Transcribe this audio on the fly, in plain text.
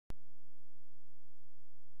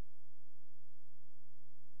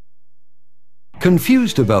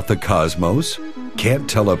Confused about the cosmos? Can't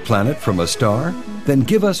tell a planet from a star? Then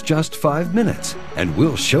give us just 5 minutes and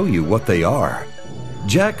we'll show you what they are.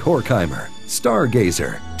 Jack Horkheimer,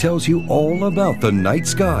 stargazer, tells you all about the night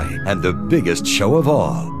sky and the biggest show of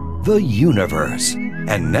all, the universe.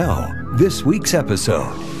 And now, this week's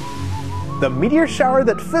episode. The meteor shower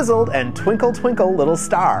that fizzled and Twinkle, Twinkle, Little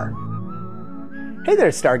Star. Hey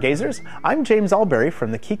there, stargazers. I'm James Alberry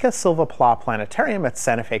from the Kika Silva Pla Planetarium at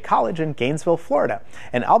Santa Fe College in Gainesville, Florida,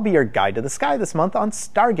 and I'll be your guide to the sky this month on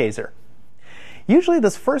Stargazer. Usually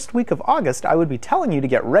this first week of August, I would be telling you to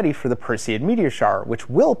get ready for the Perseid meteor shower, which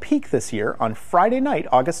will peak this year on Friday night,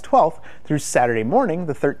 August 12th, through Saturday morning,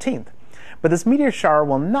 the 13th. But this meteor shower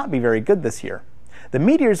will not be very good this year. The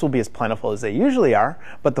meteors will be as plentiful as they usually are,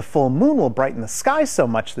 but the full moon will brighten the sky so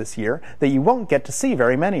much this year that you won't get to see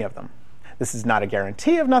very many of them. This is not a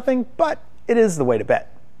guarantee of nothing, but it is the way to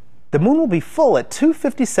bet. The moon will be full at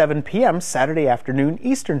 2:57 p.m. Saturday afternoon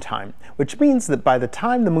Eastern Time, which means that by the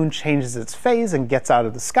time the moon changes its phase and gets out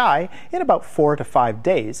of the sky, in about 4 to 5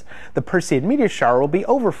 days, the Perseid meteor shower will be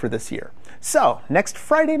over for this year. So, next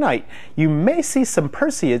Friday night, you may see some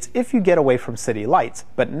Perseids if you get away from city lights,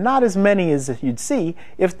 but not as many as you'd see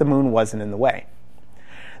if the moon wasn't in the way.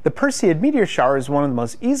 The Perseid meteor shower is one of the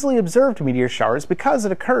most easily observed meteor showers because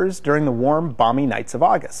it occurs during the warm, balmy nights of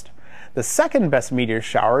August. The second best meteor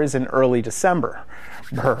shower is in early December.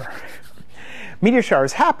 Brr. Meteor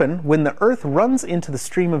showers happen when the Earth runs into the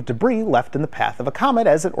stream of debris left in the path of a comet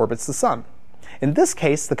as it orbits the Sun. In this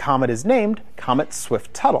case, the comet is named Comet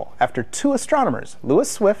Swift-Tuttle after two astronomers, Lewis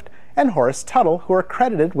Swift and Horace Tuttle, who are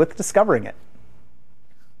credited with discovering it.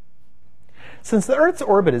 Since the Earth's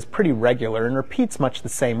orbit is pretty regular and repeats much the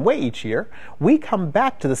same way each year, we come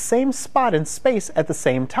back to the same spot in space at the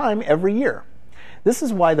same time every year. This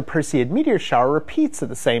is why the Perseid meteor shower repeats at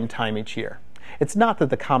the same time each year. It's not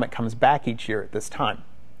that the comet comes back each year at this time.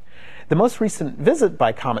 The most recent visit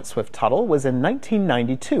by Comet Swift-Tuttle was in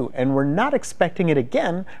 1992, and we're not expecting it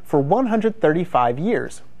again for 135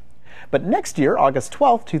 years. But next year, August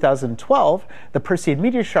 12, 2012, the Perseid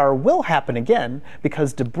meteor shower will happen again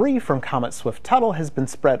because debris from Comet Swift-Tuttle has been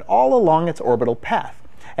spread all along its orbital path.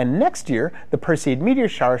 And next year, the Perseid meteor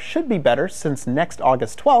shower should be better since next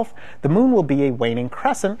August 12th, the moon will be a waning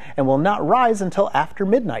crescent and will not rise until after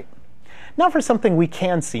midnight. Now for something we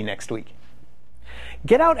can see next week.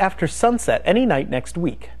 Get out after sunset any night next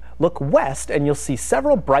week. Look west and you'll see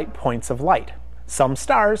several bright points of light, some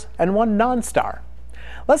stars and one non-star.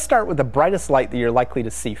 Let's start with the brightest light that you're likely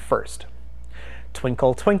to see first.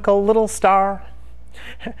 Twinkle, twinkle, little star.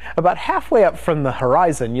 About halfway up from the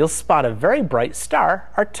horizon, you'll spot a very bright star,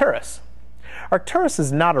 Arcturus. Arcturus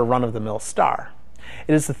is not a run-of-the-mill star.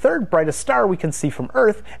 It is the third brightest star we can see from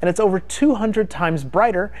Earth, and it's over 200 times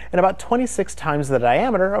brighter and about 26 times the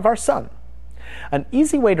diameter of our Sun. An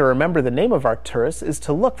easy way to remember the name of Arcturus is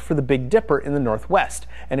to look for the Big Dipper in the northwest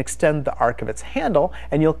and extend the arc of its handle,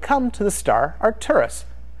 and you'll come to the star Arcturus.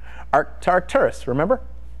 Arc to Arcturus, remember?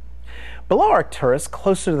 Below Arcturus,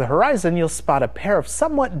 closer to the horizon, you'll spot a pair of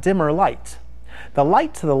somewhat dimmer lights. The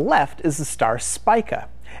light to the left is the star Spica,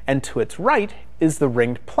 and to its right is the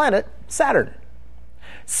ringed planet Saturn.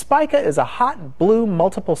 Spica is a hot blue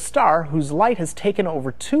multiple star whose light has taken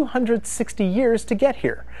over 260 years to get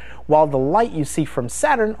here, while the light you see from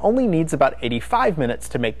Saturn only needs about 85 minutes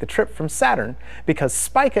to make the trip from Saturn because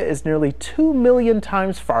Spica is nearly 2 million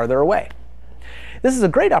times farther away. This is a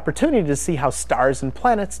great opportunity to see how stars and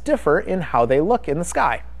planets differ in how they look in the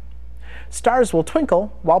sky. Stars will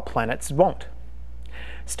twinkle while planets won't.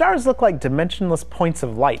 Stars look like dimensionless points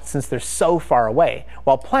of light since they're so far away,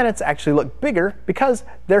 while planets actually look bigger because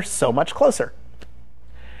they're so much closer.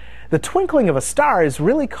 The twinkling of a star is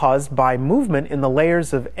really caused by movement in the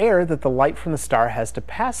layers of air that the light from the star has to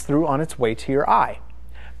pass through on its way to your eye.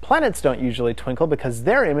 Planets don't usually twinkle because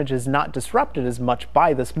their image is not disrupted as much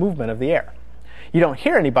by this movement of the air. You don't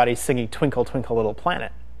hear anybody singing Twinkle, Twinkle, Little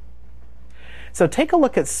Planet. So take a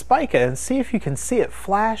look at Spica and see if you can see it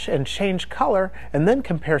flash and change color, and then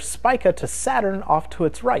compare Spica to Saturn off to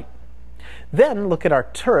its right. Then look at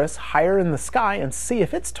Arcturus higher in the sky and see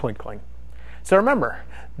if it's twinkling. So remember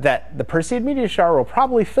that the Perseid meteor shower will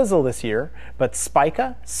probably fizzle this year, but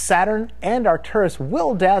Spica, Saturn, and Arcturus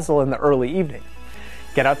will dazzle in the early evening.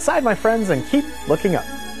 Get outside, my friends, and keep looking up.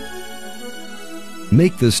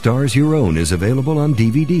 Make the Stars Your Own is available on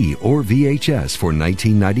DVD or VHS for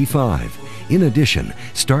 $19.95. In addition,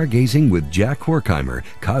 Stargazing with Jack Horkheimer,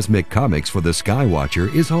 Cosmic Comics for the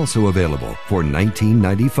Skywatcher is also available for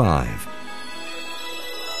 $19.95.